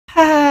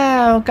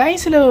Wow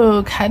guys,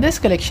 look at this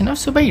collection of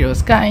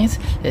superheroes guys.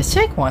 Let's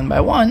check one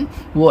by one.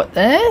 What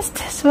is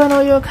this one?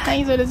 Oh yo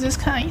guys, what is this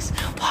guys?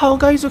 Wow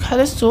guys, look at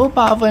this, so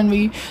powerful and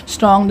very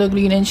strong, the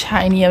green and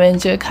shiny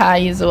Avenger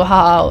guys.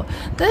 Wow,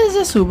 this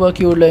is a super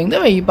cute looking, the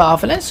very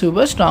powerful and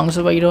super strong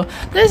superhero.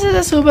 This is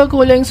a super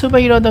cool looking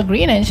superhero, the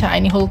green and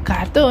shiny Hulk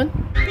cartoon.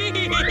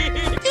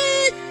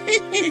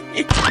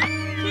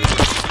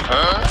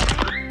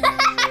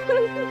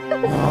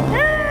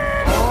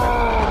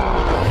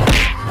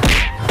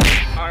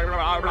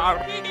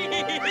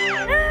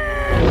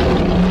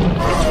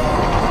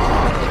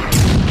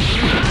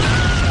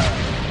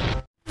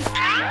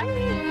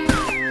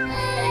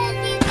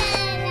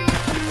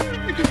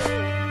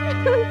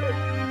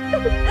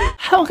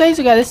 How guys,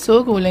 you guys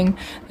so cooling,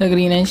 the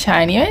green and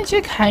shiny and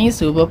check how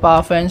super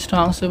powerful and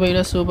strong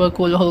superhero, super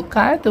cool Hulk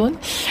cartoon.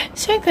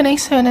 Check the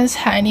next one is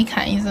shiny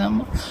guys.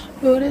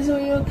 What is all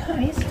your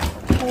guys?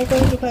 How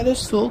guys, you guys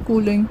so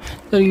cooling,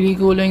 the really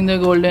cooling, the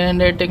golden and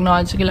red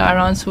technological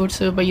iron suit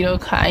superhero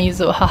guys.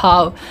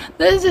 Wow,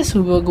 this is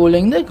super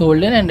cooling, the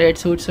golden and red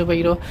suit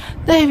superhero,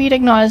 the heavy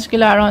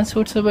technological iron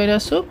suit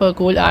superhero, super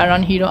cool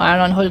iron hero,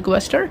 iron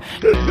Hulkbuster.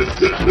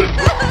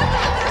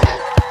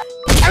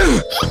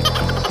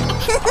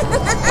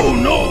 Oh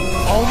no!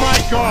 Oh my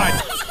god!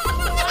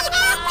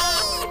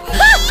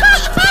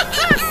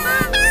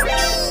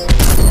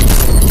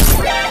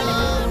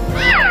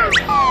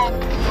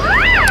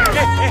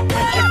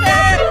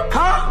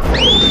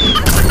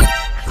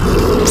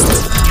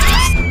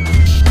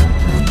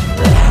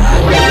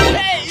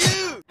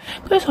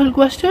 Because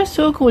Hulkbuster is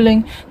so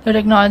cooling, the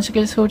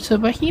technological suit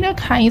superhero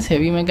guys,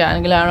 heavy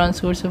mechanical iron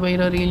suit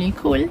superhero, really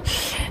cool.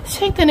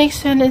 Check the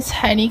next one is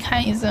shiny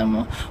guys.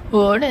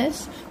 What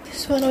is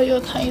this one? Oh your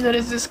guys, what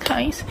is this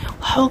guys?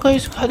 Wow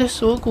guys, God is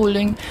so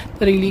cooling,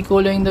 the really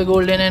cooling, the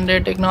golden and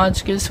red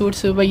technological suit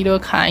superhero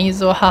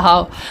guys.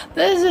 Wow,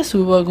 this is a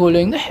super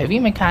cooling, the heavy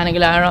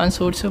mechanical iron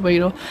suit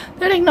superhero,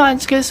 the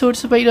technological suit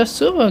superhero,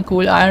 super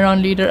cool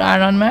iron leader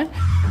Iron Man.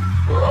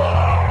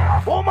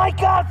 Oh my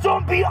god,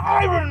 zombie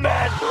Iron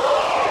Man!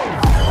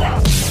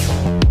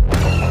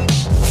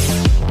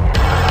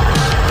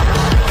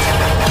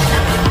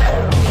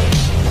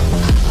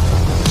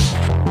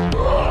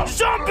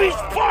 Zombie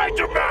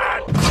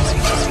Spider-Man!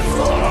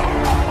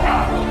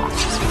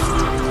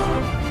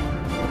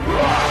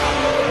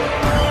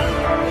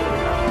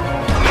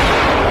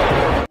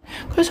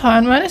 Because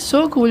Iron Man is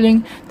so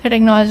cooling, the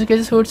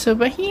technological suit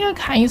superhero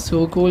guys,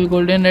 so cool,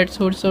 golden red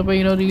suit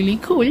superhero, really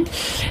cool.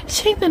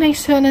 Check the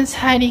next one is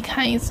shiny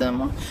guys.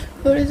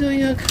 What is all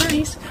your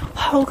guys?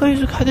 Wow guys,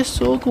 look at this,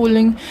 so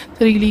cooling,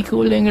 the really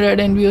cooling red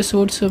and blue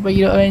suit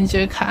superhero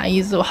Avenger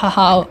guys.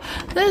 Wow,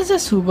 this is a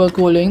super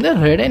cooling, the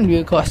red and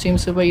blue costume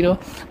superhero,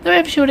 the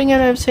web shooting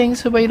and web saying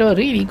superhero,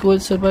 really cool,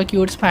 super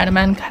cute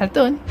Spider-Man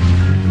cartoon.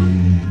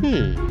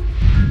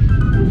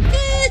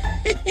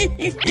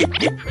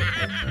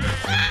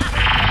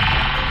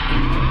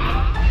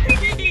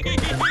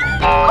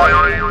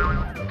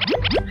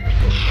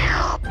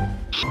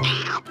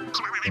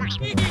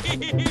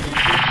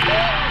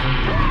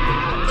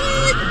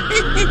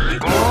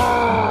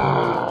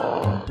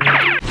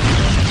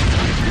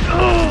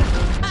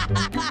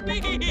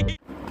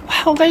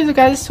 Wow guys, you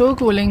guys so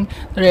cooling,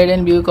 the red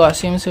and blue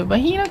costume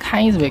superhero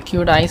guys, with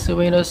cute eyes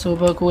superhero,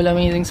 super cool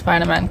amazing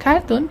Spider-Man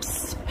cartoon.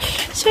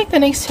 Check the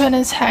next one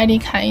is shiny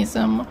guys.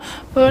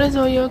 What is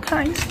all your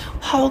guys?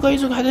 Wow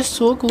guys, you guys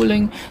so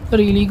cooling, the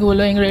really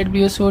cooling red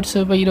blue suit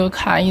superhero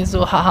guys.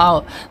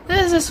 Wow,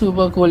 this is a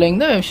super cooling,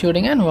 the web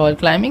shooting and wall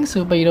climbing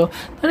superhero,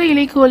 the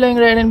really cooling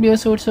red and blue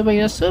suit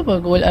superhero, super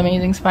cool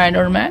amazing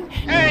Spider-Man.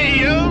 Hey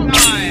you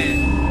guys!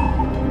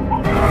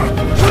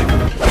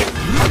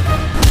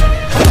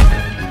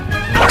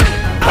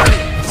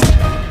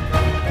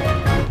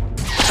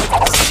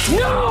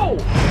 No!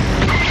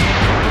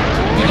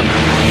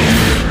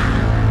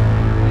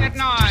 That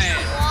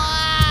noise!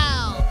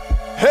 Wow!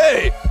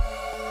 Hey!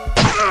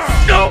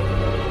 No!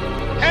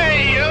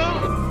 Hey you!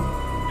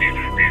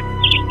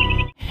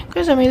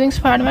 Because amazing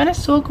Spider-Man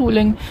is so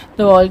cooling,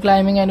 the wall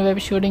climbing and web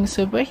shooting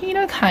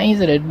superhero guys,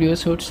 red blue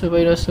suit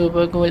superhero,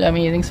 super cool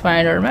amazing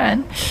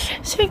Spider-Man.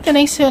 Check the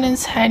next one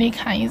is shiny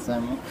guys.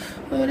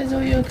 What is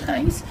all your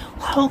guys?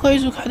 Wow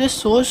guys, look at this,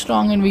 so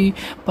strong and very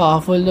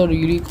powerful, the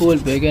really cool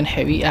big and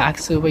heavy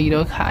axe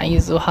superhero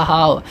guys.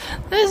 Wow,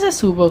 this is a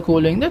super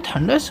cooling, the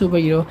thunder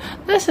superhero,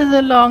 this is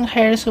a long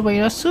hair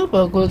superhero,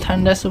 super cool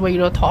thunder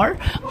superhero Thor.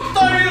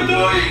 What are you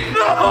doing?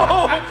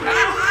 No!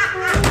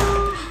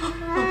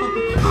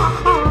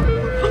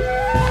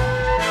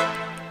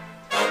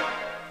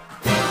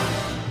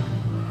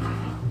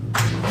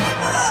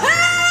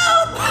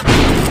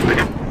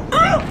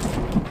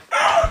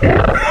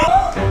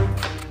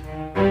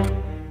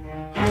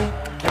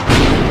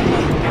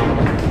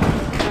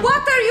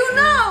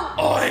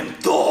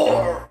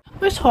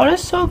 Because Thor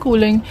is so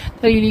cooling,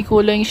 the really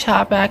cooling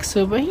sharp axe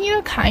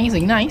superhero, kind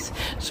of nice.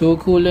 So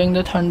cooling,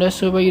 the thunder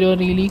superhero,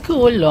 really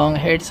cool, long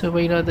head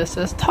superhero. This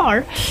is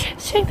Thor.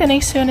 Check the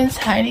next one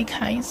inside it,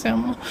 guys.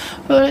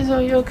 Where is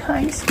all your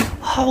guys?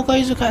 How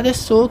guys, look at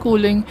this, so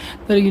cooling,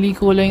 the really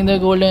cooling, the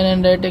golden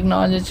and red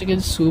technology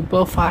is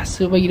super fast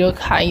superhero,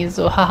 guys.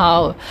 So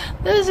how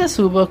this is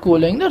super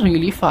cooling, the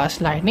really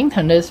fast lightning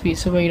thunder speed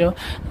superhero,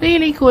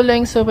 really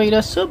cooling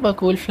superhero, super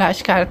cool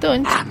flash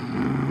cartoon.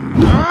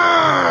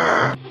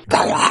 3,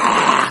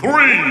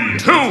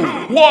 2,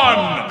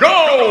 1,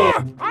 go!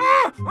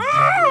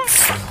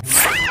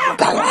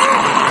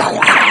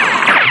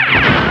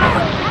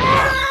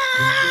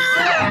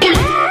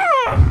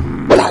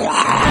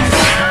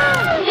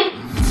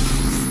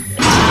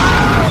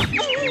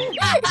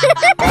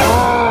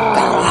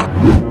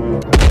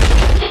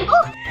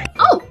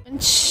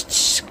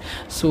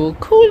 So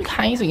cool,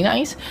 guys,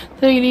 nice.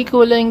 The really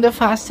cooling, the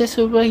fastest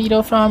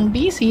superhero from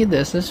DC.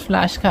 This is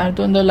Flash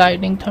Cartoon, the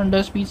lightning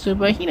thunder speed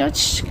superhero.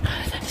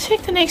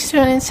 Check the next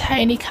one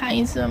inside the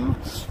guys.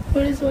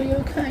 What is all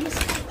your guys?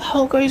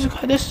 How guys,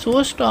 look at this,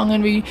 so strong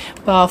and very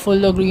powerful.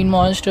 The green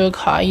monster,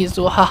 guys.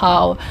 So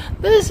how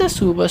this is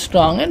super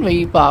strong and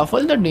very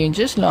powerful. The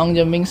dangerous long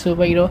jumping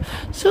superhero,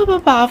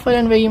 super powerful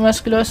and very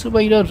muscular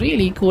superhero.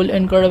 Really cool,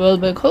 incredible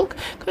big Hulk.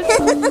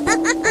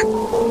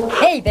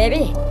 Hey,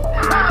 baby.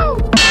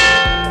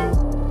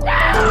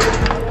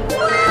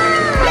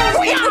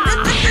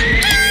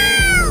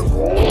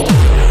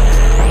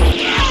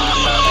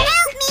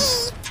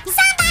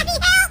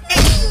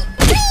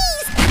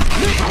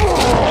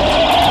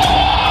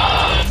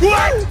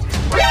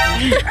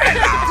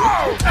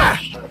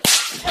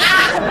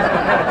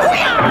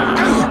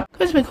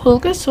 Cosmic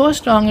Hulk is so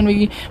strong and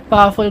very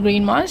powerful.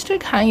 Green monster,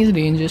 guys,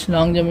 dangerous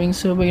long jumping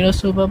superhero,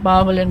 super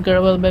powerful,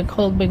 incredible big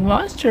Hulk, big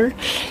monster.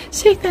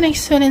 Check the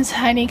next one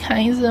inside it,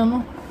 guys.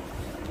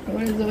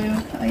 Where is the way,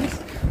 guys?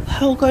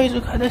 How guys,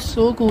 look at this,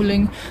 so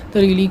cooling, the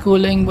really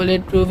cooling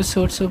bulletproof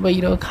suit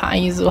superhero,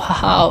 guys.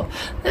 Wow,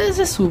 this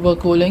is super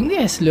cooling.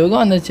 There's logo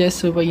on the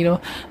chest superhero,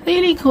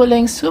 really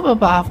cooling, super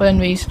powerful and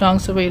very strong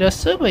superhero,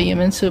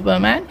 superhuman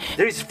Superman.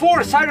 There's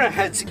 4 siren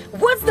heads.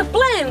 What's the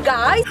plan,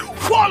 guys?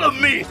 Follow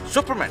me!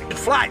 Superman can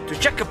fly to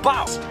check a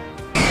box.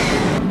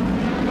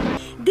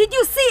 Did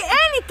you see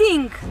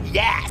anything?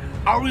 Yes!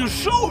 I will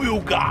show you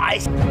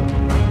guys!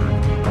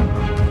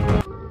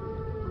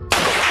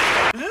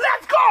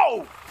 Let's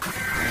go!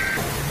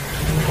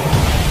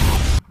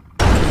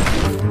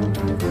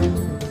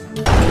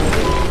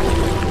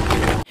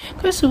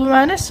 Because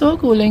Superman is so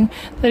cooling,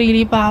 the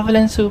really powerful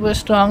and super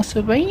strong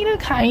superhero,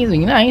 guys,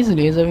 nice,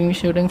 laser beam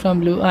shooting from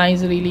blue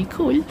eyes, really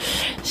cool.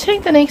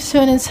 Check the next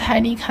one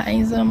inside the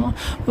guys.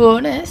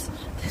 Bonus.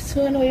 This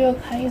one over your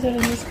guys, or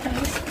this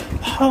guys.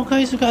 How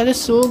guys, look at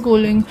this, so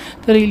cooling,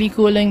 the really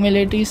cooling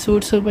military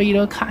suit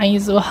superhero,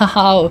 guys.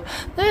 Wow,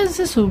 this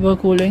is super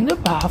cooling, the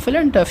powerful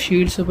and tough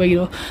shield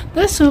superhero,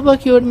 the super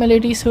cute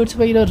military suit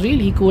superhero,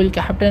 really cool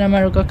Captain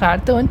America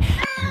cartoon.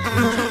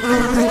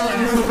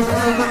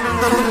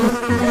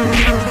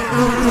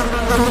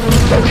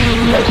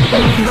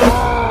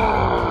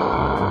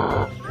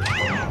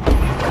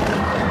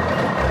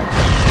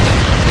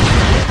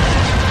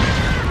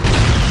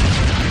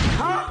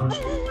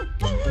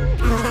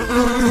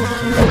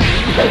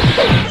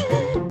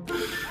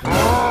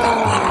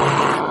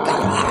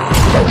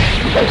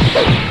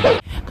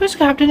 Because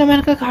Captain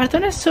America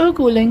cartoon is so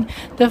cooling.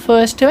 The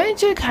first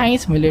Avenger,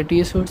 guys,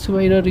 military suit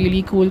superhero,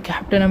 really cool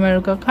Captain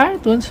America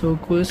cartoon, so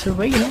cool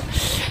superhero.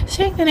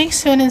 Check the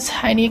next one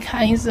inside it,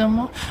 guys.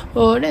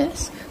 What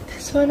is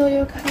this one over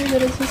your guys?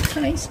 What is this,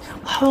 guys?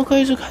 How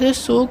guys, look at this,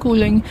 so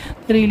cooling,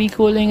 the really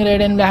cooling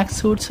red and black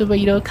suit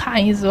superhero,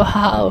 guys.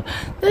 Wow,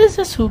 this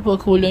is super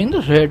cooling,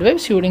 the red web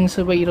shooting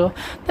superhero,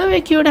 the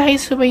very cute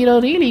eyes superhero,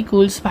 really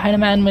cool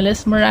Spider-Man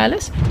Miles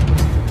Morales.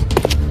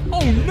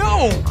 Oh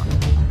no!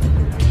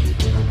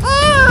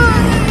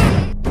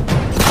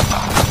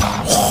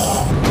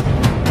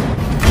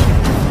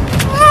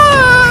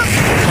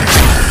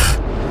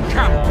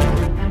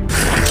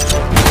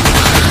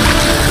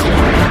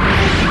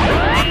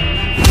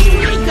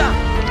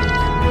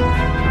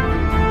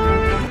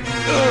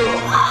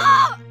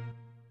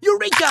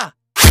 Eureka!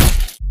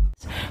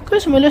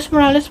 Because Miles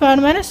Morales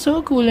Spider-Man is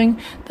so cooling,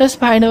 the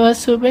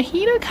Spider-Verse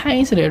superhero,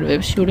 guys, red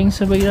web shooting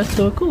superhero,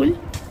 so cool.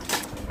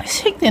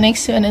 Check the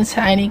next one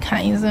inside it,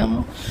 guys.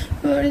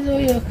 Where is all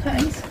your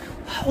guys?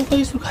 How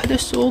guys, look at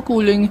this, so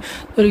cooling,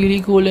 the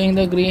really cooling,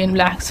 the grey and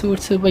black suit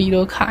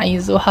superhero,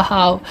 guys.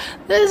 Wow,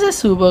 this is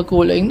super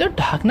cooling, the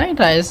Dark Knight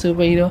Rises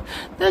superhero,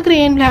 the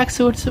grey and black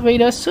suit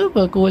superhero,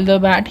 super cool, the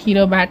Bat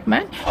hero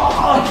Batman.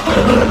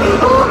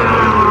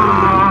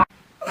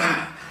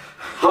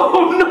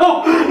 Oh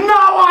no!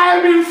 Now I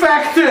am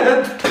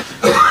infected!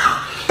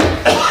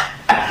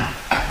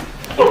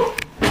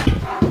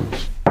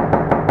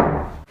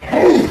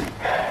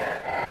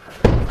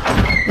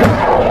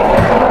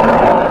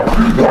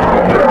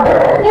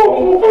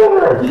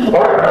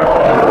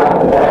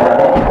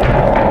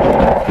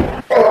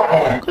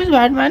 Because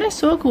Batman is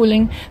so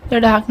cooling, the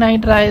Dark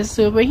Knight Rises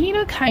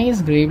superhero,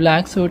 guys, Grey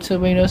Black Suit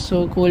Superhero,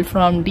 so cool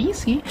from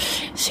DC.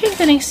 Check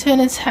the next one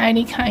is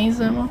Heidi guys.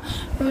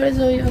 What is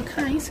all your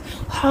guys?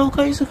 How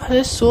guys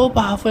are so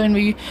powerful and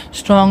very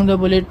strong. The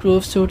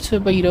bulletproof suit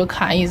superhero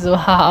guys.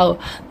 Wow,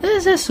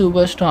 this is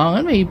super strong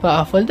and very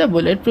powerful. The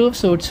bulletproof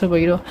suit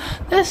superhero.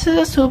 This is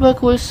a super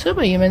cool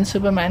superhuman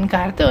Superman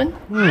cartoon.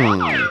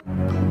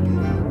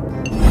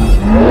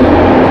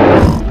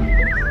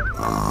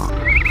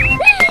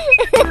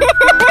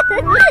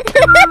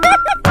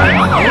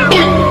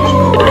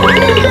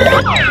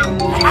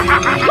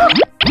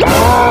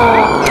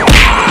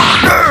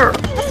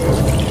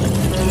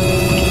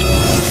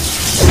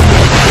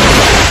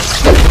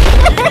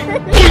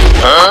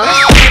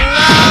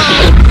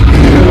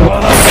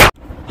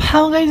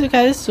 How guys, you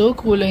guys so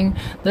cooling.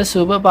 The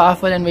super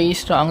powerful and very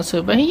strong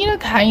superhero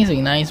guys. A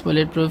nice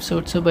bulletproof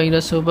suit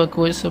superhero, super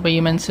cool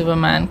superhuman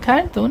Superman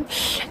cartoon.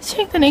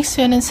 Check the next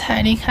one is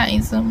Harry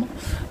guys.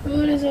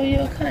 What is all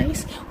your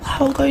guys?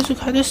 How guys, you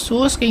guys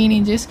so scary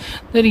ninjas.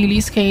 The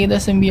really scary, the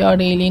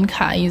symbiote alien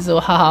guys.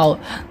 Wow,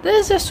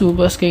 this is a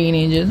super scary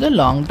ninja, the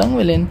long tongue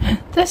villain,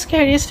 the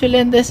scariest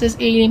villain. This is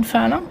Alien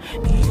Phantom.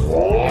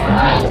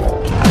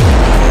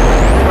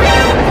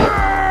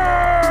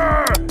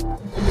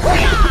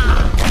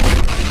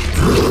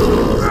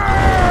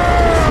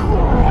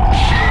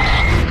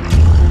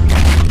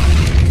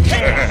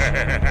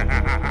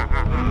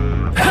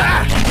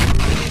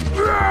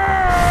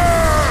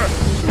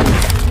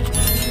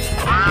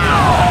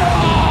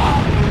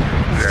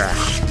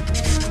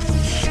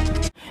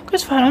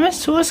 Because Phantom is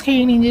so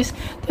scary ninjas.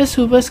 The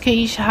super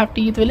scary sharp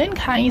teeth villain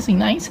guys.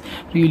 Nice,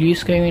 really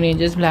scary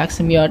ninjas. Black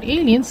symbiote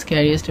alien,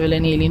 scariest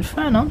villain Alien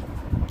Phantom.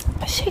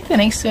 Check the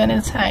next one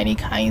is Heidi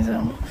guys.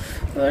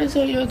 What is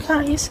all your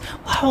guys?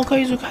 Wow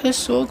guys, you guys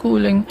so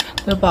cooling.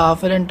 The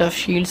powerful and tough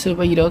shield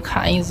superhero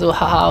guys.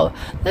 Wow,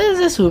 this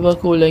is a super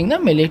cooling. The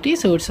military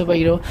suit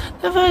superhero,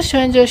 the first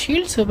Avenger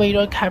shield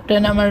superhero,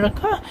 Captain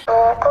America.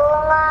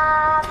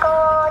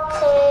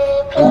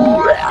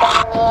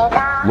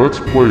 Let's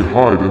play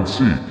hide and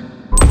seek.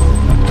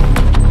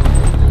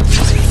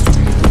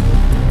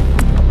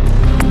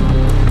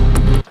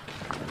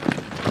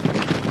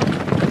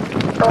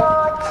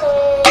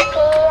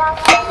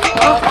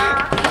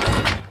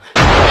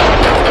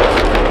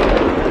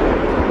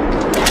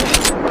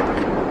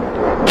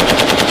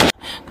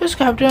 Because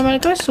Captain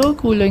America is so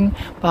cooling,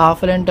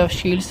 powerful and tough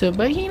shield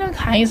superhero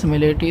guys,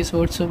 military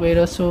suit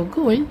superhero, so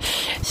cool.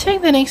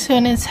 Check the next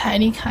one is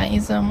Heidi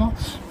guys.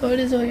 What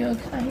is all your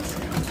guys?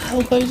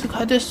 How guys, you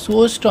guys are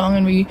so strong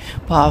and very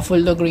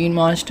powerful. The Green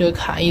Monster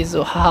guys.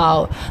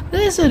 Wow,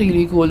 this is a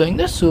really cooling.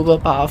 The super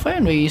powerful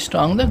and very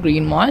strong. The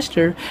Green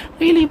Monster,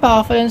 really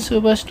powerful and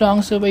super strong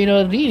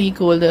superhero, really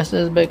cool. This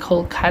is Big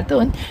Hulk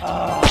cartoon.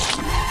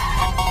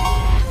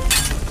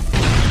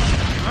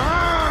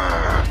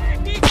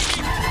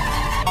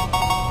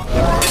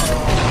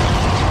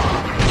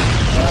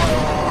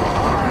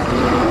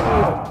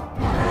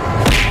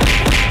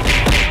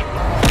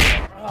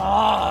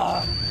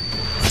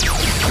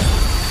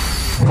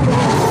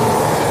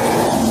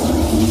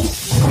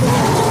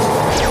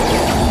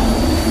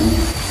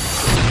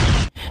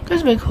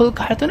 Because Big Hulk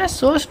cartoon is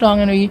so strong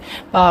and very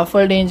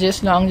powerful,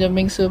 dangerous, long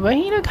jumping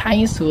superhero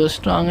guys, so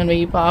strong and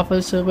very powerful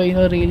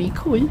superhero, really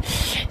cool.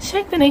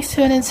 Check the next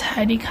one is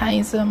Heidi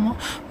guys.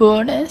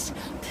 What is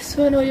this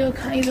one? Oh your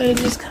guys, are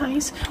these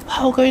guys?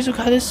 Wow guys, you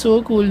guys are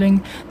so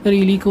cooling. The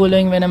really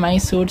cooling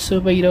Venomized suit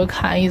superhero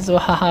guys.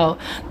 Wow,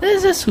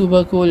 this is a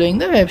super cooling.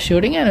 The web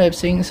shooting and web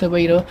swinging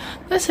superhero,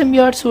 the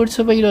symbiote suit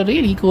superhero,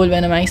 really cool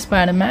Venomized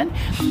Spider-Man.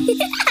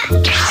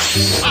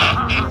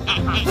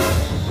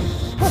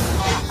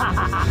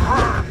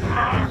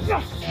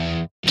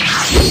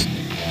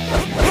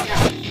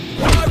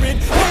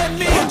 Hand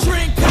me a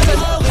drink, 'cause I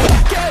love it.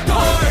 Get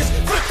bars,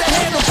 flip the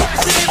handle,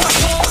 pass it in my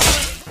car.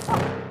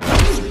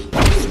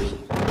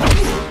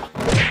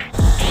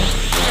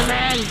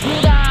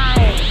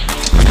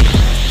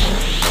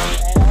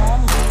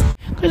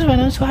 Because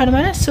Venom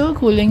Spider-Man is so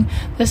cooling.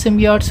 The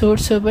symbiote suit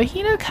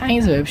superhero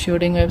guys, web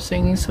shooting, web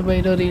swinging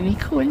superhero, really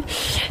cool.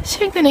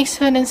 Check the next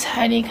one is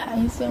Heidi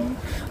guys.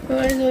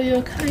 What is all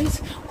your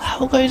guys?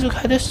 Wow guys, you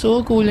guys are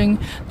so cooling.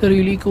 The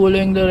really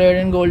cooling, the red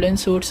and golden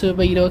suit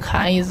superhero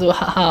guys.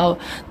 Wow,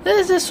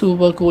 this is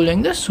super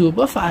cooling. The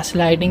super fast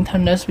lightning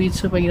thunder speed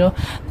superhero,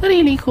 the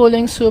really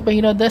cooling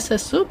superhero. This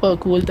is super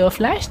cool. The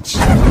Flash.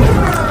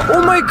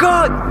 Oh my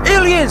god,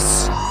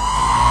 aliens!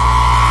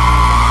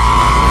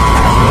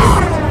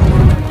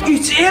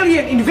 It's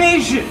alien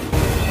invasion!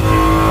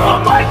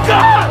 Oh my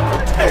god!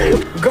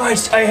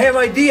 Guys, I have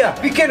idea.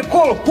 We can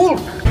call Hulk.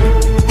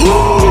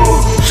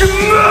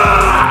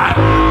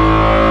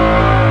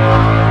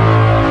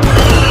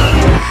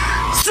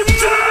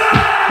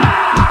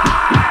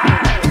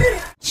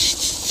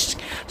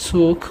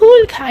 So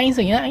cool guys,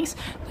 nice.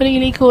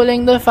 Really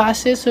cooling, the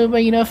fastest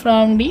superhero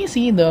from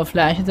DC, the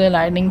Flash, the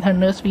lightning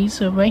thunder speed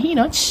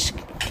superhero.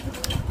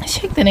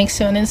 Check the next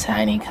one is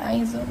Heidi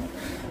guys.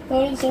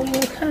 What is all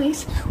your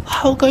guys?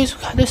 How guys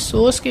look at the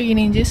so scary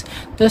ninjas,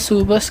 the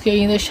super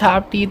scary, the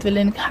sharp teeth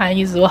villain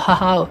guys.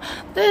 Wow,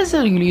 there's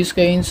a really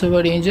scary and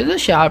super dangerous, the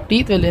sharp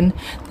teeth villain,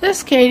 the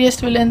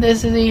scariest villain.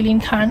 This is alien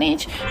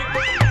carnage.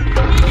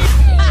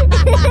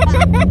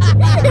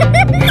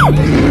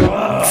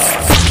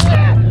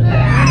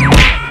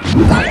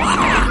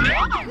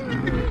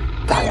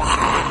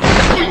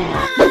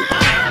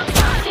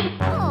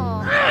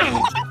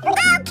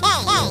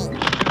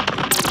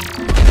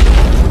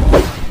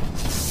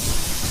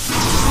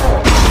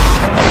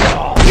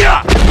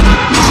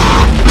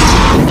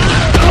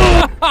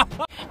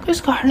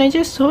 Because Carnage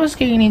is so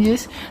scary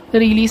ninjas, the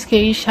really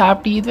scary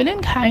sharp teeth villain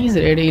guys,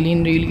 red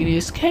alien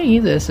really scary.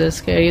 This is the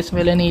scariest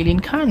villain alien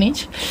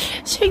Carnage.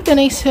 Check the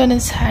next one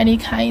inside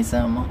guys.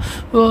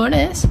 What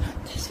is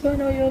this one?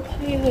 Oh your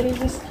guys, what is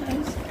this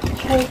guys?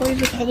 Oh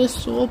guys, look at this,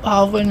 so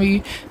powerful and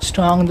very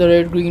strong, the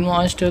red green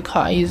monster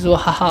guys.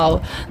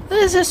 Wow,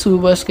 this is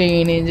super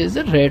scary ninjas,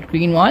 the red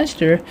green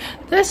monster,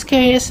 the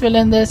scariest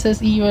villain. This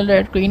is evil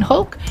red green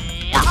Hulk.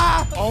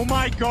 Oh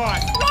my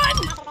god!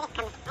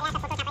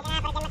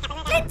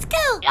 Let's go!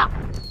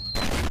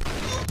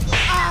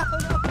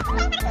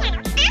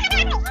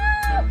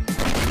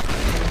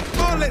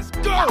 Oh, let's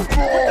go! What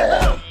the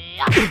hell?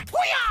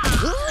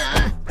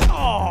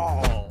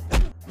 Oh!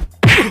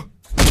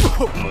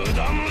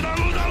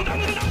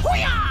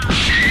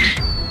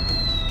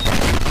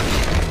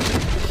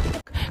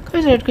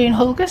 Because red green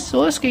Hulk is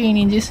so scary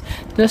ninjas,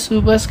 the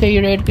super scary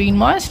red green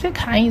monster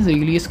guys,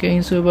 really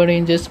scary super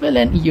dangerous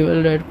villain,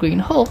 evil red green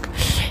Hulk.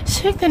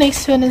 Check the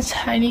next one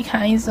inside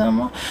guys.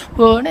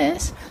 What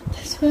is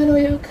this one? Oh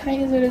your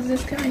guys, what is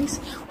this guys?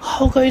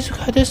 Wow guys,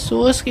 look at this,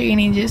 so scary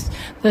ninjas,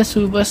 the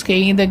super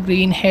scary, the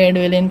green haired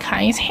villain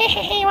guys.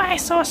 Hey, why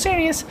so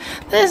serious?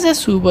 This is the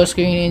super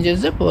scary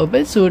ninjas, the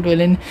purple suit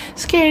villain,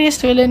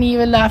 scariest villain,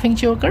 evil laughing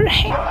joker.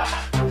 Hey.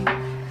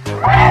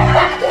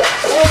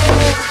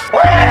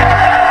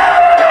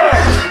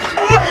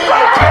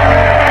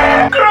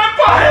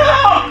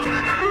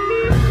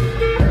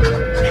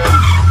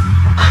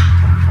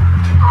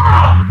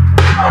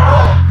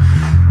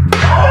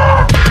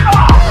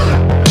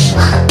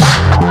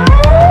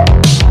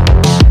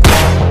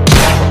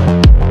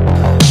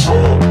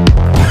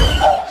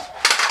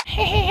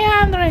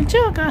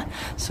 Joker,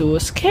 so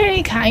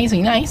scary guys,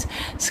 nice.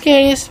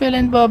 Scariest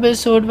villain, bubble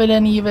sword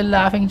villain, evil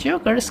laughing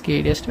joker,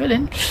 scariest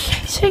villain.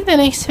 Check the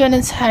next one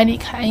inside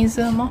guys.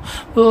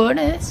 What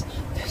is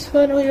this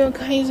one? Oh your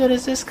guys, what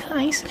is this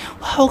guys?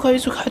 Wow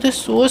guys, look at this,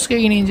 so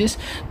scary ninjas,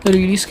 the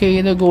really scary,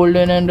 the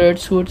golden and red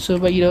suit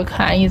superhero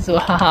guys.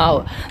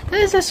 Wow,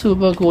 this is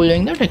super cool,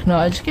 the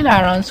technological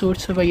iron suit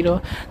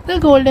superhero, the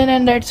golden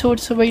and red suit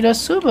superhero,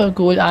 super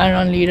cool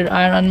iron leader,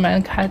 Iron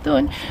Man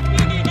cartoon.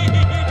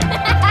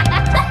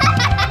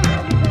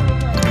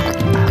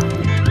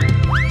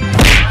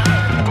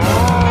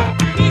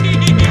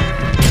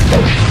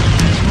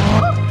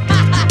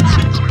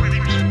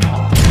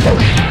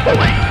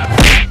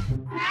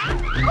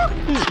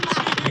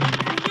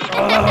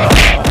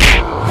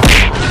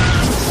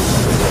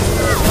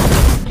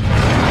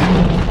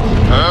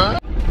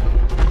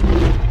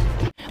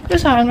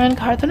 This Iron Man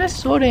cartoon is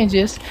so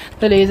dangerous.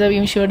 The laser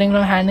beam shooting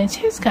from hand and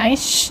chest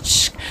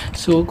guys.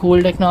 So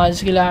cool,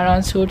 technological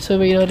iron suit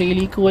superhero,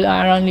 really cool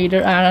iron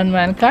leader, Iron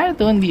Man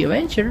cartoon, the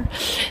Avenger.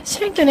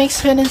 Check the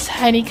next one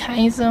inside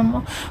guys.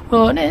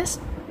 What is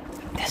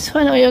this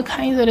one? Oh your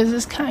guys, what is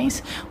this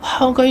guys?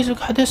 Wow guys,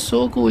 look at this,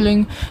 so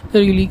cooling, the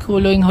really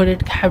cooling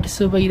hooded capped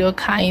superhero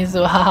guys.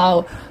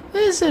 Wow,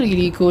 this is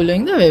really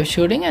cooling, the web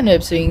shooting and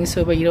web swinging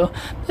superhero,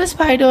 the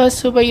Spider-Man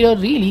superhero,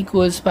 really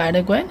cool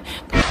Spider-Gwen.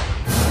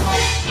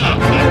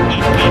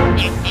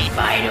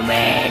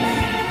 Spider-Man.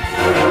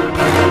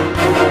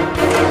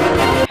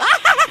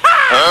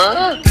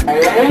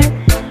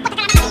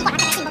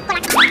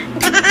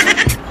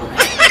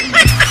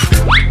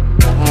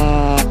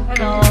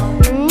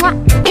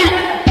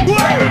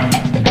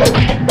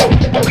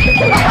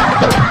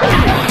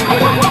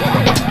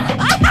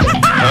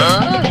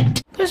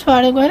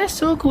 Spider-Gwen is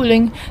so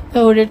cooling, the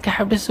hooded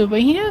capped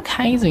superhero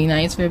guys, very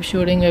nice web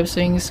shooting, web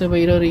swinging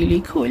superhero,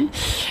 really cool.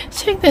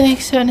 Check the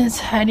next one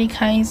inside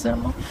guys.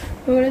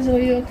 What is all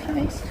your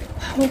guys?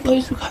 Wow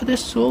guys, look at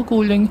this, so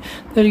cooling,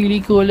 the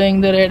really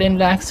cooling, the red and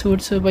black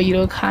suit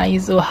superhero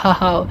guys.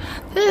 Wow,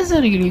 this is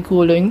a really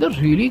cooling, the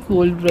really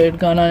cool red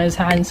gun on his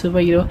hand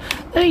superhero,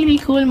 the really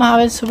cool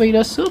Marvel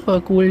superhero,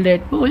 super cool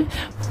Deadpool.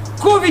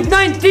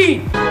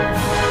 COVID-19!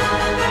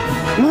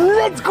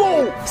 Let's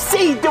go!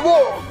 Save the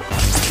world!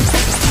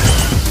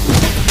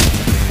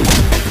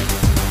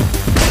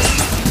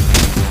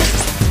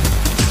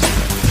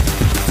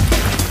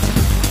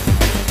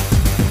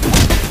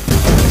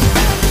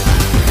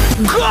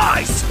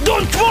 Guys,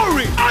 don't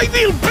worry! I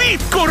will beat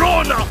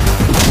Corona!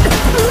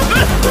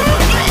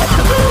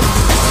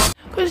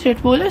 Because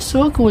Deadpool is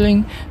so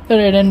cooling, the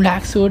red and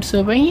black suit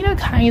superhero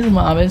guys,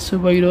 Marvel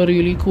superhero,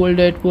 really cool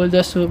Deadpool,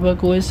 the super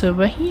cool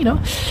superhero.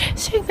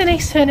 Check the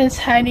next one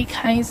inside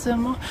guys.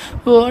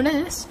 What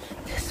is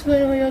this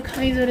one? Oh your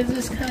guys, what is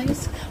this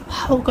guys?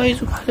 How guys,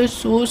 they're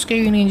so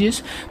scary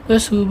ninjas. The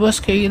super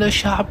scary, the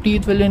sharp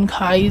teeth villain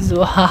guys.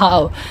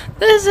 Wow,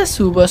 this is a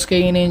super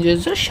scary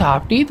ninjas, the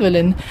sharp teeth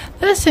villain,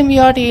 the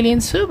symbiote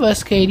alien, super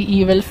scary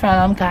evil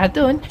phantom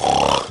cartoon.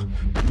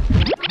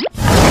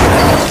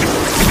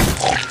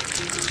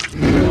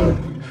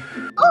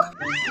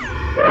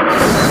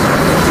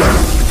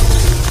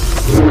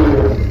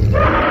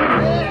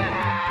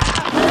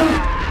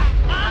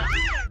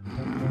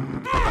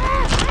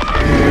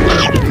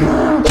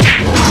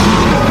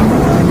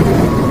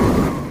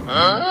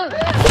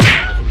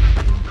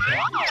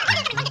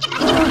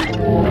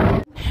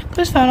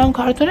 This phantom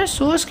cartoon is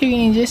so scary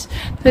ninjas.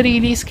 The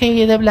really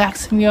scary, the black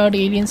symbiote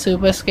alien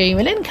super scary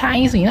villain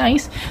guys,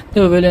 nice.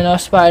 The villain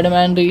of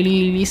Spider-Man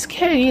really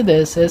scary.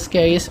 This is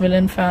scariest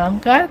villain phantom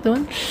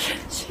cartoon.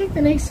 Check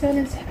the next one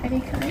is Harry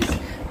guys.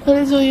 What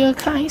is all your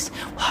guys?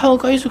 Wow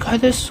guys, look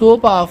at this, so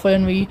powerful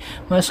and we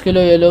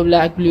muscular yellow,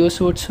 black, blue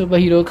suit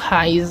superhero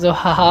guys.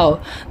 Wow,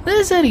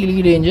 this is a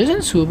really dangerous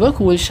and super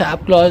cool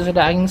sharp claws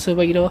attacking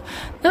superhero.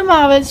 The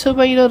Marvel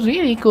superhero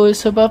really cool,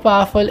 super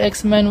powerful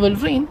X-Men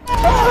Wolverine.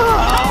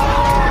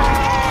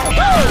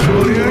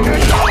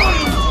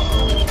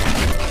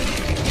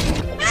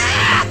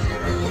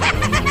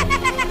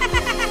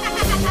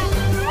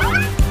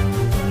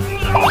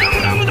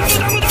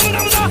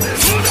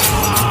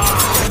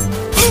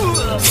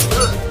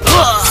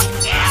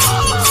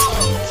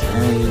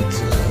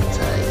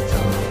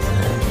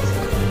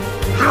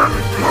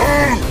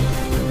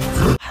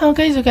 How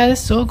guys, you guys are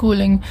so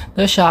cooling.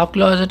 The sharp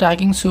claws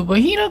attacking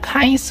superhero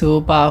guys, so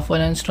powerful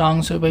and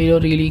strong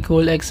superhero, really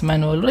cool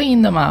X-Men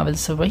Wolverine, the Marvel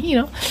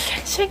superhero.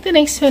 Check the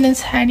next one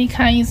is Harry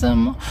guys.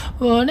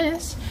 What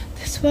is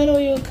this one? Oh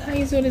you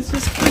guys, what is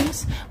this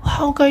guys?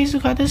 Wow guys, you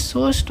guys are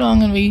so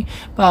strong and very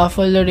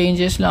powerful, the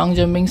dangerous long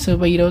jumping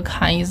superhero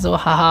guys.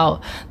 Wow,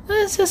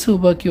 this is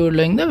super cute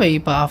looking, the very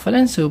powerful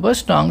and super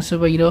strong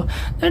superhero,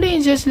 the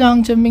dangerous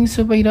long jumping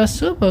superhero,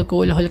 super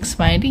cool Hulk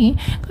Spidey.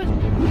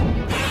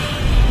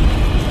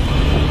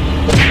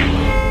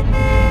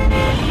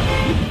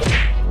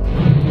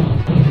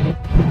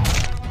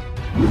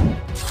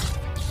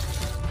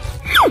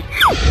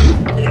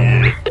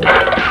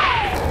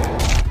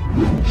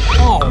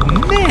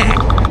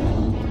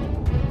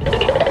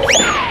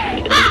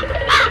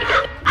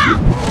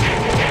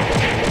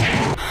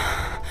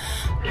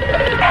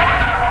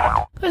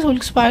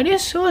 Hulk Spidey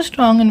is so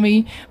strong and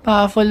very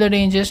powerful, the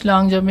dangerous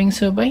long jumping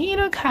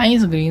superhero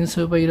guys, green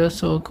superhero,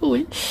 so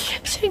cool.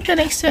 Check the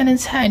next one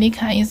is Harry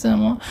guys.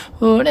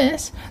 What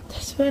is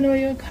this one? Oh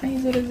you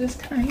guys, what is this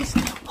guys?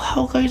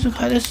 Wow guys,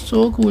 look at this,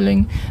 so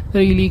cooling,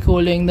 really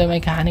cooling, the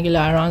mechanical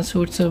iron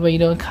suit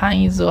superhero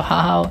guys.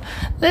 Wow,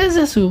 this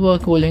is super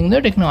cooling, the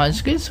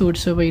technological suit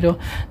superhero,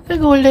 the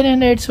golden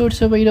and red suit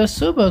superhero,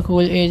 super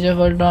cool Age of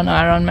Ultron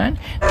Iron Man.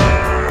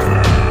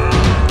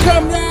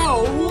 Come now!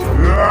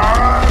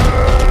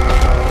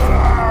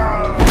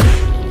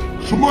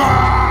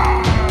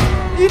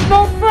 It's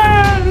not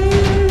fair!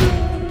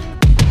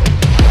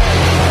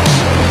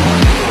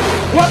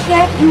 What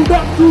have you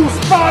done to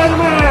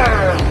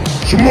Spider-Man?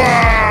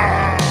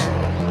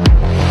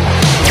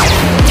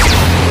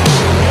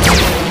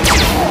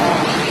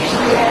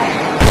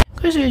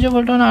 Because Age of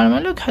Ultron armor,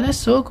 look how that's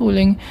so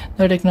cooling.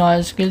 The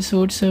technological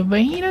suit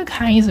superhero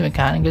guys,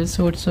 mechanical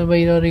suit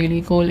superhero,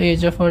 really cool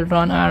Age of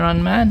Ultron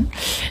Iron Man.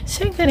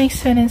 Check the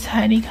next one is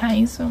Harry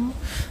guys.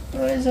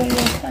 What is all your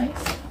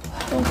guys?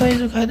 Oh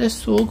guys, look at this,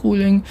 so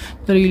cooling,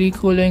 the really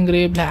cooling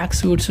grey black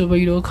suit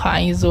superhero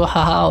guys.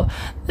 Wow,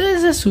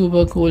 this is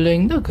super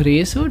cooling, the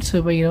grey suit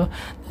superhero,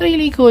 the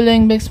really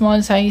cooling big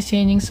small size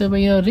changing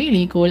superhero,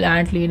 really cool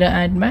ant leader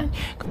Ant-Man.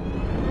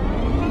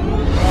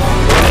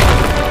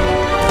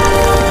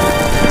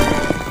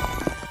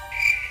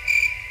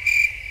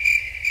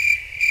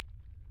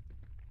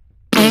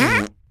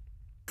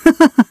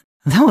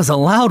 That was a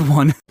loud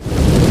one.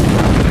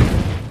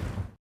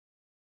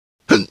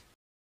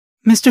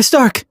 Mr.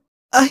 Stark,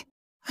 I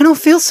don't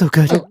feel so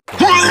good.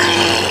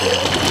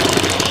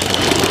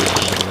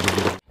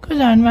 Because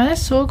Ant-Man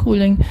is so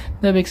cooling,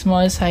 the big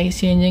small size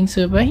changing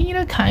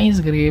superhero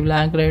guys, grey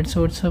black red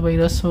suit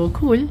superhero, so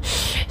cool.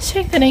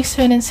 Check the next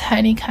one is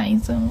Harry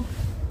guys.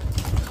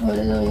 What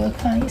is all your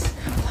guys?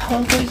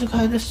 How guys, look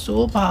how this is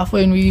so powerful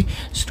and very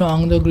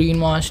strong, the green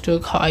monster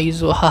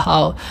guys.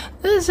 Wow,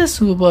 this is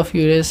super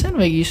furious and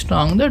very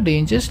strong, the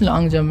dangerous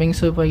long jumping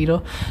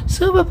superhero,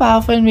 super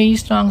powerful and very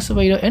strong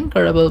superhero,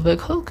 incredible big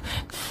Hulk.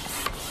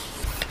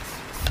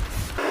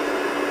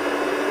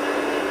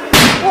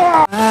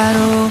 Wide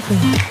open,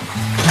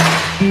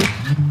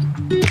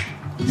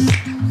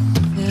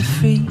 they're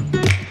free.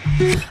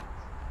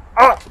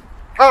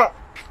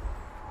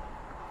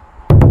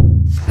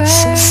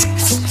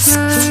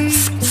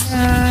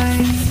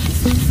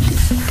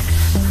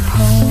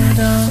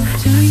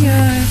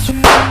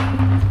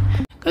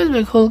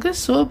 big Hulk is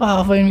so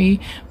powerful and we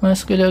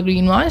muscular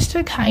green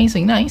monster,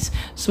 amazing, nice,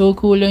 so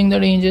cooling, the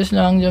range is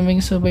long jumping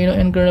superhero,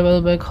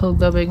 incredible big Hulk,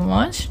 the big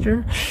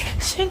monster.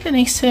 Check the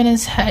next one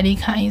is Harry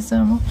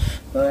Kaiser.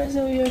 Where is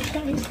your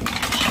guys?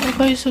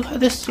 Guys, look at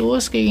the so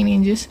scary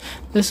ninjas,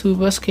 the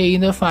super scary,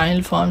 the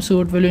final form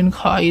suit villain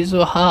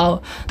Kaiser.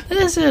 How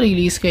this is a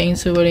really scary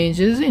super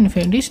ninjas,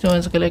 Infinity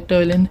Stones collector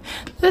villain,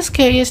 the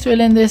scariest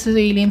villain. This is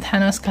alien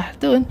Thanos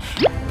cartoon.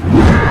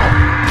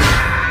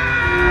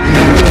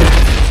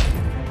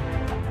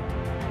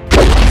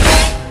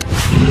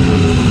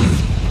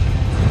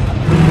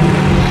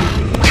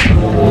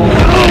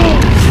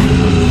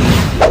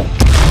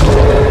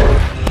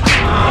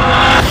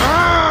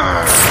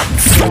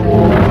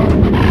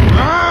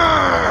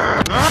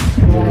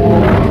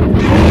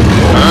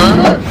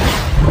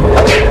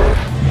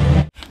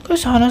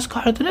 THANOS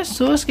cartoon is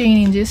so scary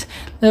ninjas.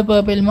 The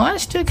purple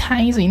monster,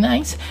 crazy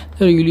nice.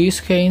 The really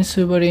scary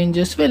super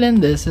ninjas villain.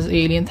 This is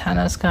alien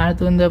Thanos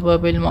cartoon, the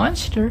purple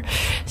monster.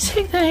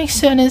 Check the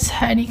next one is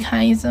Harry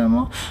Kaiser.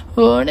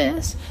 What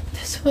is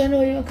this one?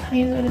 Oh, your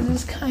Kaiser is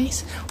this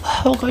guys.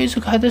 Wow, guys,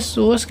 look at the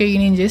so scary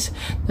ninjas.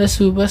 The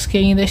super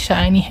scary, the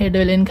shiny head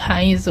villain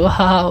Kaiser.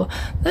 Wow,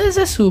 this is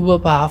a super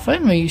powerful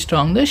and very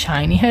strong, the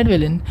shiny head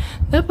villain.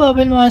 The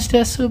purple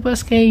monster, super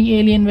scary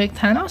alien big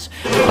Thanos.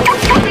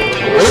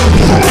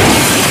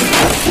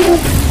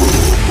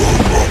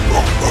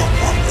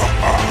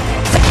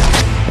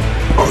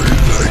 I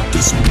like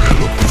the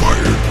smell of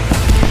fire.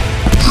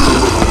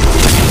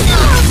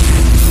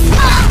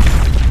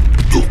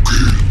 To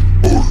kill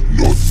or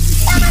not.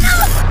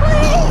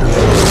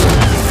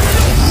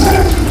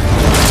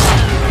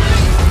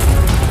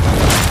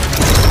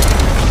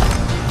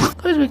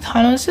 Because with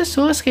THANOS is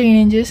so scary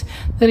ninjas,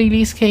 the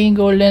really scary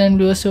golden and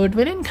blue sword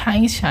villain,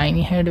 Kai's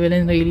shiny head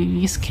villain,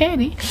 really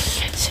scary.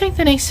 Check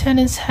the next one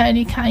is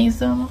Harry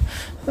Kaiser.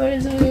 Where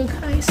is your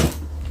guys?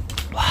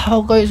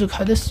 Wow, guys, look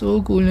at this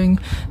so cooling,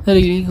 the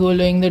really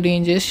cooling, the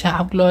dangerous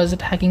sharp claws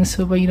attacking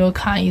superhero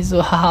Kaiser.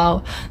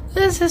 Wow,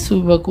 this is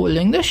super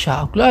cooling, the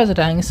sharp claws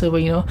attacking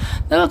superhero,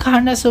 the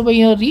Wakanda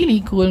superhero, really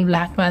cool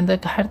Black Panther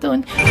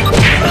cartoon.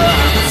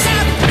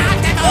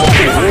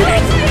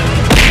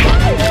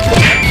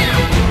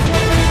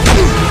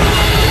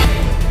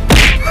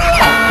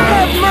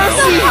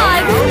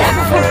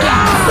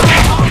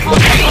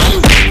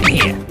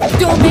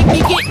 Don't make me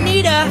get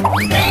Nita!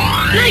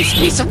 Nice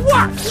piece of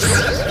work!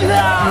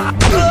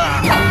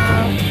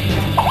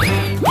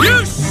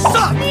 You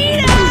suck!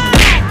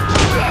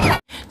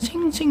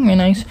 Ching ching,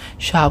 nice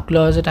sharp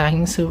claws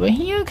attacking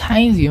superhero.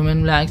 Kai's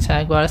human black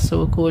jaguar,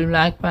 so cool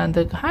Black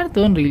Panther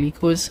cartoon, really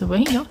cool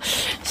superhero.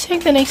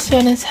 Check the next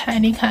one is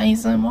Harry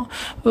Kaiser.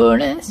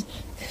 What is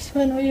this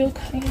one? Oh, your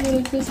Kaiser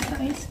is this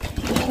guys.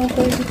 Oh,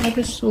 guys, that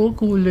is so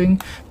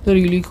cooling, the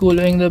really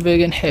cooling, the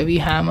big and heavy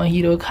hammer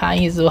hero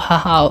Kaiser.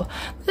 Wow,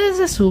 this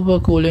is super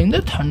cooling,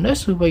 the thunder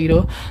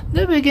superhero,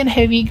 the big and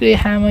heavy grey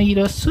hammer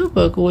hero,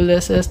 super cool.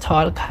 This is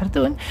Thor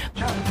cartoon.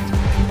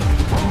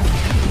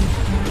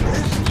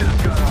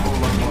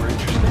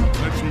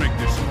 Let's make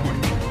this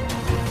quick.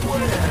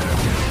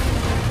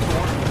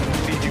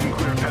 See if you can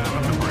clear a path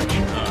on the bridge.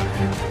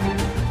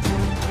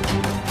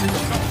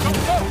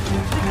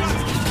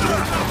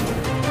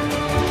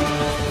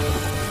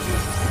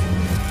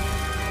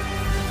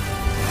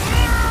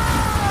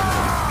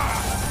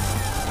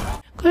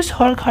 Because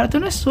Thor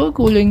cartoon is so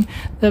cooling,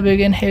 the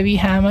big and heavy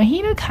hammer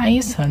hero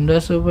Kai's thunder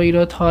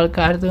superhero, Thor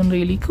cartoon,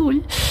 really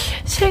cool.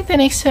 Check the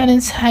next one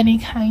is Harry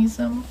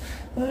Kaiser.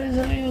 Where is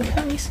your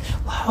guys?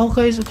 Wow,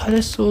 guys, look at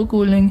this so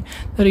cooling,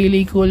 the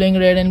really cooling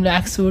red and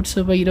black suit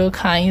superhero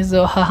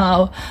Kaiser.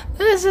 Wow,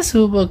 this is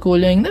super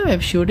cooling, the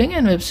web shooting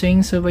and web swing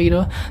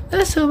superhero,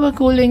 the super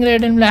cooling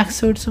red and black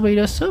suit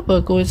superhero,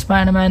 super cool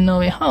Spider-Man No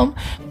Way Home.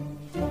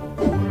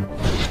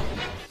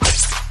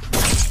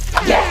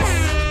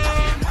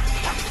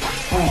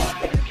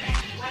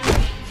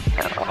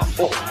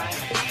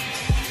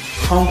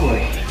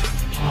 Hungry.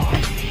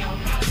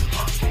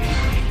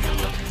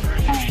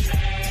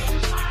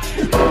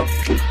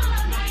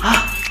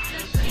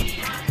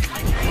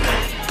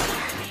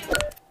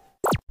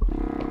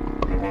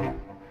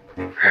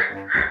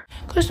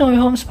 Because No Way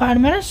Home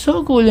Spider-Man is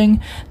so cooling,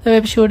 the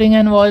web shooting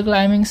and wall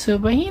climbing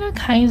superhero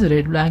Kai's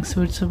red black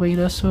suit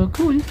superhero, so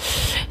cool.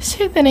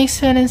 Check the next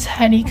one is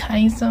Harry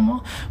Kaiser.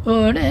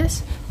 What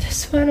is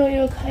this one? Oh,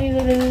 your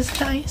Kaiser is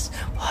guys.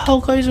 Wow,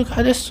 guys, look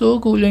at this so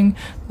cooling,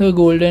 the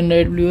golden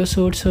red blue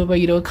suit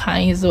superhero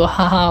Kaiser.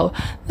 Wow,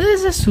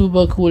 this is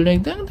super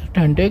cooling, the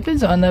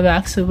tentacles on the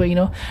back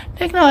superhero,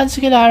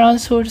 technological iron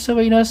suit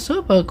superhero,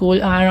 super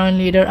cool iron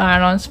leader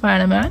iron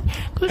Spider-Man.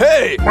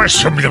 Hey!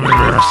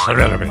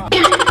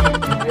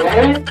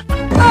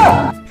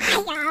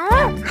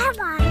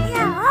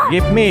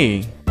 Give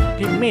me.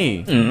 Give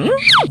me.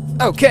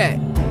 Okay.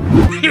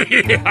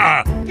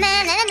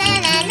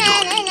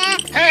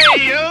 Hey,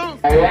 you!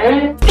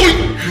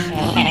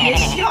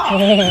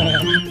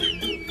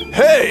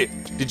 Hey!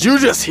 Did you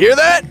just hear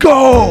that?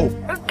 Go!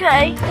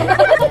 Okay.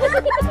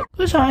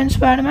 Because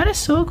Spider-Man is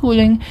so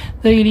cooling.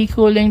 The really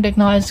cooling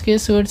technological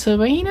suits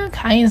over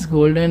kinds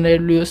golden red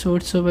blue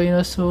suits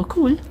over so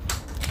cool.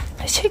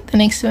 Let's check the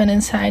next one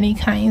inside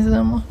kinds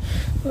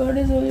what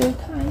is all your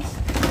kinds?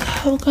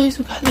 Oh guys,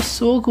 look at this,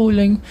 so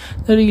cooling.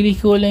 The really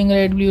cooling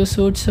red blue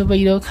suits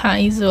over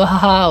kinds.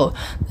 Wow,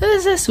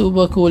 this is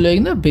super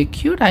cooling. The big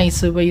cute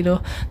eyes over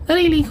the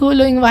really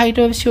cooling white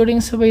web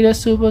shooting over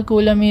super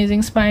cool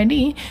amazing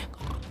Spidey.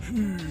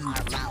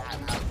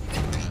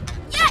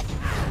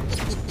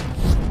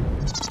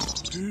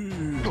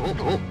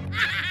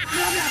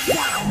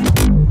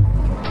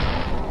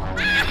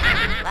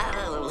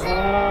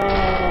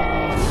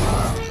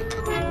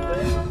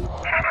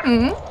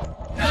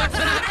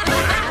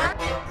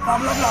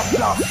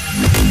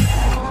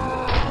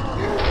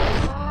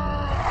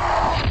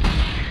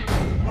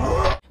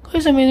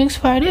 Because amazing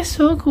Spidey is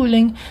so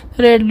cooling.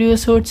 The red blue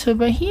suits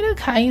super hero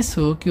Kai is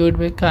so cute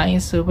with Kai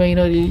is super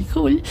really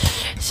cool.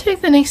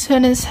 Check the next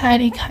one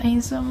inside Kai.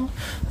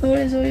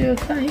 Where is all your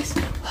guys?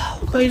 Wow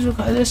guys, look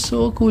at this,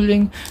 so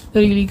cooling. The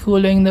really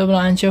cooling the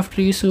branch of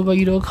tree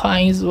superhero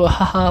Kais.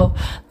 Wow,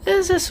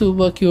 this is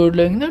super cute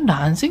looking. The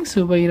dancing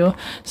superhero,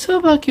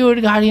 super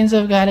cute Guardians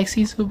of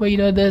Galaxy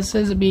superhero. This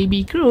is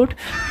baby Groot.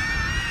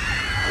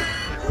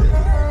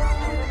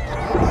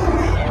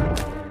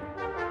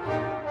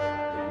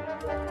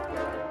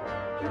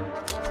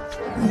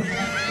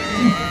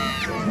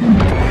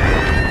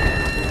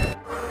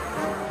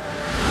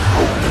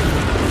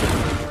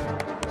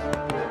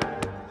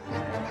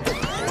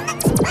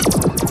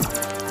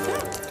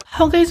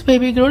 How guys,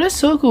 baby Groot is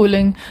so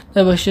cooling.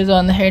 The bushes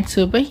on the head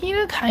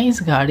superhero Kai's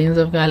Guardians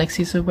of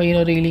Galaxy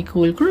superhero really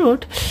cool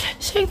Groot.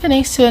 Check the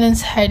next one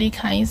inside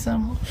Kai's.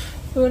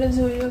 What is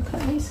your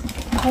guys?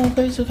 How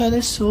guys, look at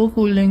this, so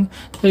cooling.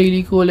 The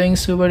really cooling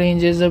super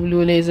ranges the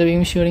blue laser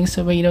beam shooting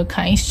superhero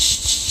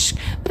Kai's.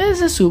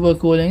 This is super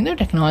cooling. The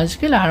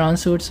technological iron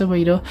suit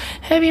superhero,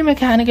 heavy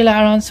mechanical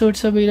iron suit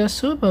superhero,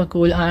 super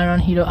cool iron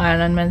hero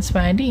Iron Man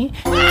Spidey.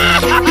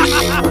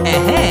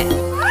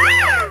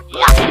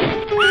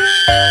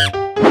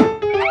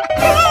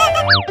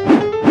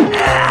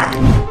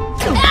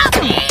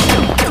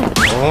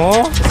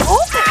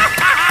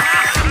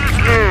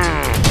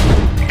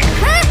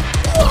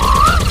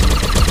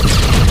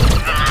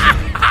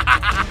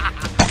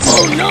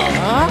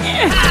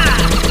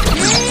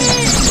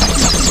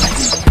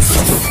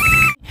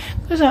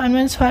 Because Iron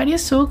Man Spidey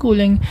is so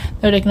cooling.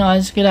 The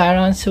technological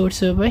iron suit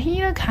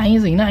superhero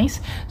kinds of nice.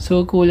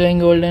 So cooling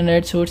golden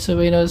red suit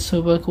superhero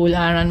super cool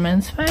Iron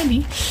Man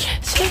Spidey.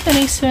 Check the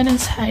next one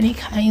inside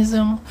kinds.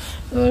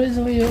 Where is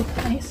all your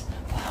guys?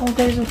 Wow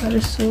guys, look at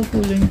it, so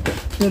cooling.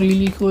 The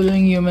really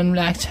cooling human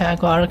black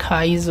jaguar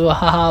Kais.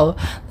 Wow,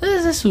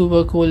 this is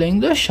super cooling.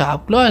 The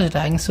sharp claws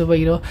attacking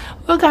superhero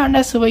Wakanda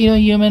superhero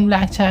human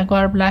black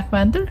jaguar Black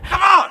Panther.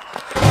 Come on!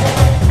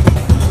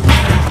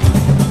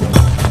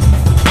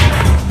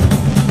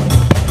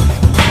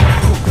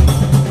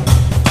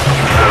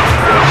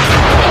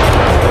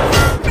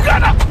 You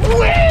gotta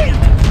win!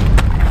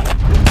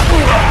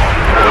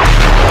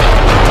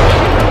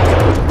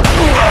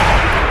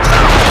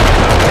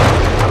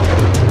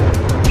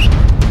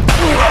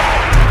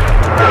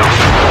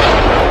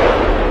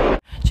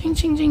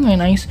 Very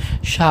nice.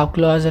 Sharp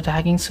claws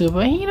attacking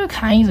superhero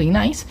kinds of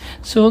nice.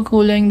 So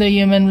cooling the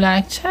human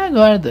black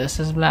jaguar. This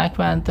is Black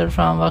Panther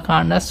from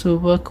Wakanda,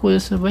 super cool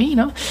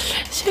superhero.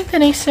 Check the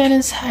next one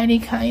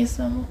inside guys.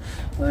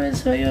 Where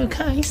is your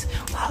guys?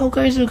 Wow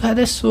guys, look at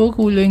this, so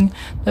cooling.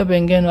 The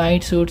pink and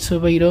white suit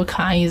superhero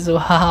guys.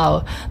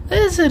 Wow,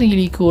 this is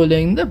really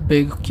cooling. The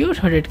big cute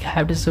hooded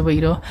capped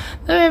superhero.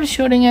 The web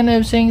shooting and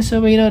web saying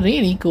superhero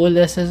really cool.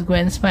 This is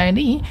Gwen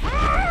Spidey.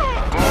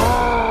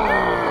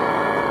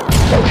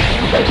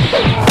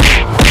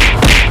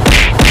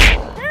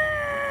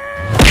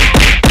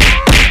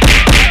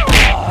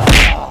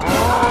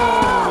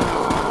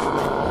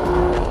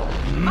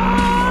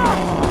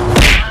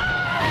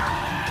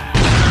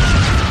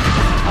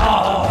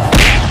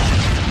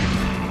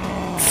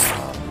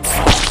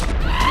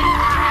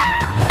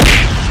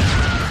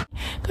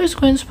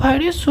 Gwen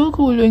Spidey is so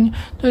cooling.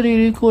 The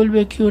really cool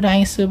big cute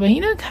eyes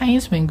superhero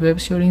guys, pink web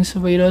shooting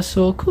superhero,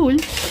 so cool.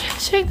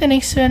 Check the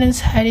next one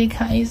inside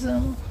guys.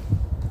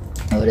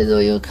 What is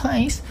all your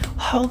guys?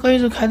 How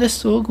guys, look at this,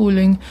 so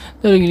cooling.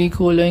 The really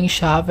cooling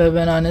sharp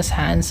weapon on his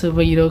hand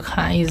superhero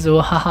guys.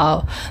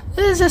 Wow,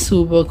 this is a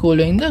super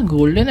cooling. The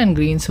golden and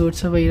green suit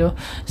superhero,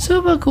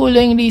 super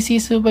cooling DC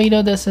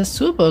superhero. This is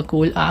super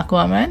cool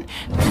Aquaman.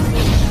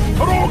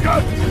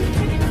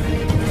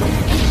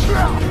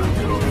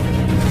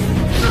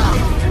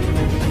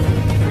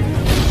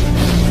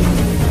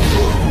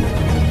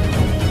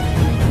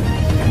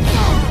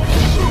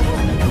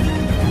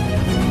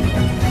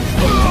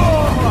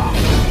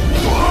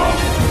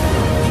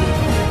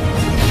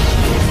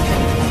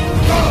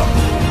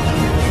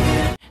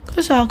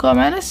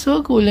 Aquaman is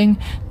so cooling.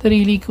 The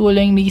really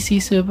cooling DC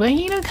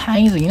superhero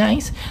guys,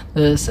 nice.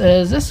 This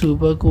is a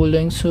super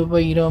cooling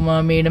superhero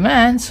mermaid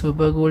man,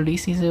 super cool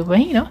DC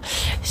superhero.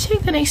 Check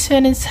the next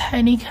one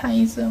inside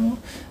guys.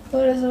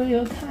 What is over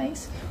here,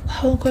 guys?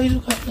 How guys,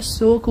 look at this,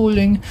 so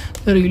cooling,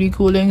 the really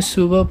cooling,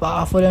 super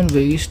powerful and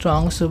very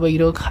strong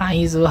superhero,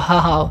 guys.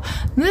 Wow,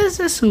 this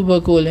is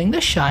super cooling,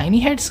 the shiny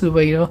head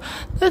superhero,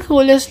 the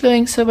coolest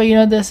glowing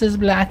superhero. This is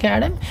Black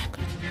Adam.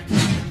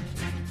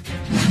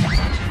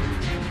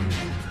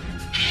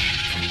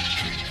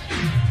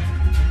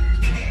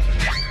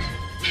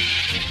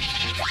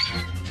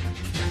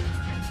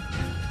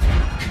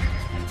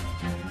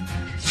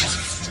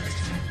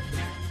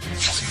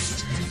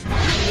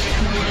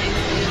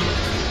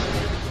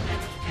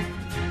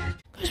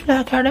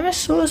 Black Adam is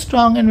so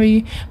strong and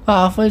very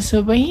powerful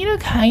superhero,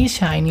 guys.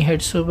 Shiny head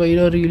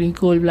superhero, really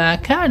cool.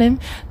 Black Adam,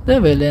 the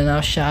villain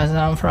of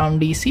Shazam from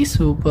DC,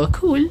 super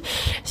cool.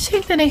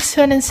 Check the next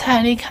one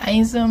inside,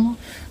 guys.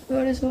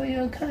 What is over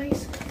here,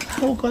 guys?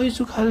 How guys,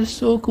 look how it's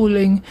so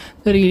cooling,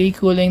 the really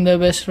cooling, the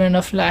best friend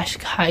of Flash,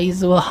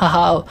 guys.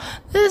 Wow,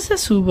 this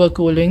is super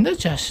cooling, the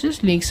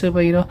Justice League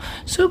superhero,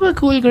 super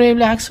cool gray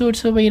black suit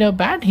superhero,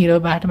 bad hero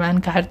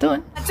Batman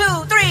cartoon. 2,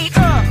 3,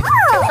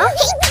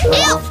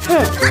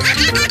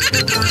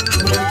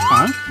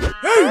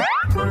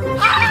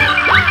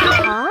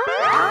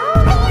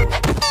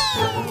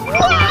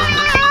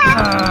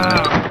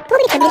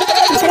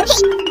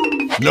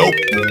 Nope.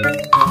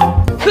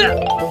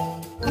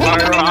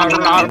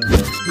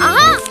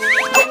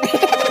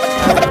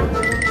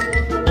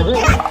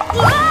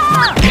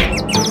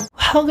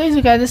 Wow guys,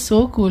 you guys are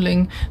so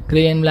cooling,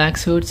 grey and black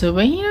suit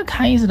superhero,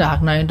 guys.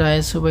 Dark Knight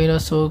Rises superhero,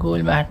 so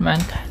cool.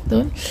 Batman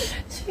cartoon.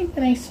 Check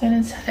the next one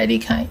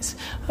inside, guys.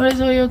 What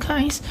is over here,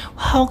 guys?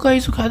 Wow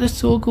guys, you guys are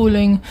so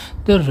cooling,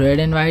 the red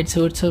and white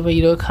suit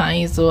superhero,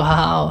 guys.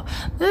 Wow,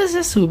 this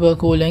is super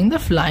cooling, the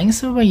flying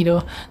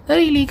superhero, the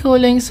really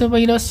cooling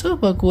superhero,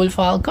 super cool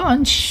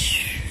Falcon.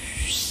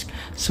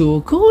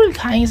 So cool,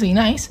 guys, very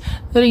nice.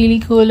 The really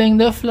cooling,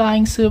 the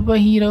flying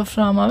superhero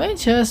from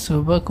Avengers,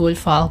 super cool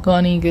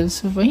Falcon Eagle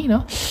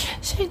superhero.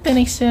 Check the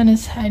next one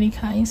inside,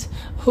 guys.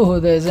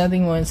 Oh, there's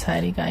nothing more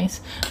inside,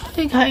 guys.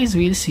 Okay, guys,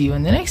 we'll see you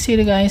in the next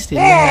video, guys. Till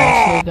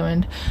then, like,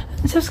 comment,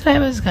 and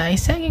subscribe us,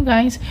 guys. Thank you,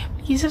 guys.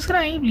 Please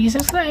subscribe.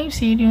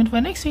 See you tuned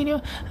for next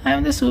video. I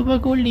am the super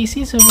cool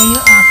DC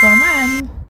superhero Aquaman.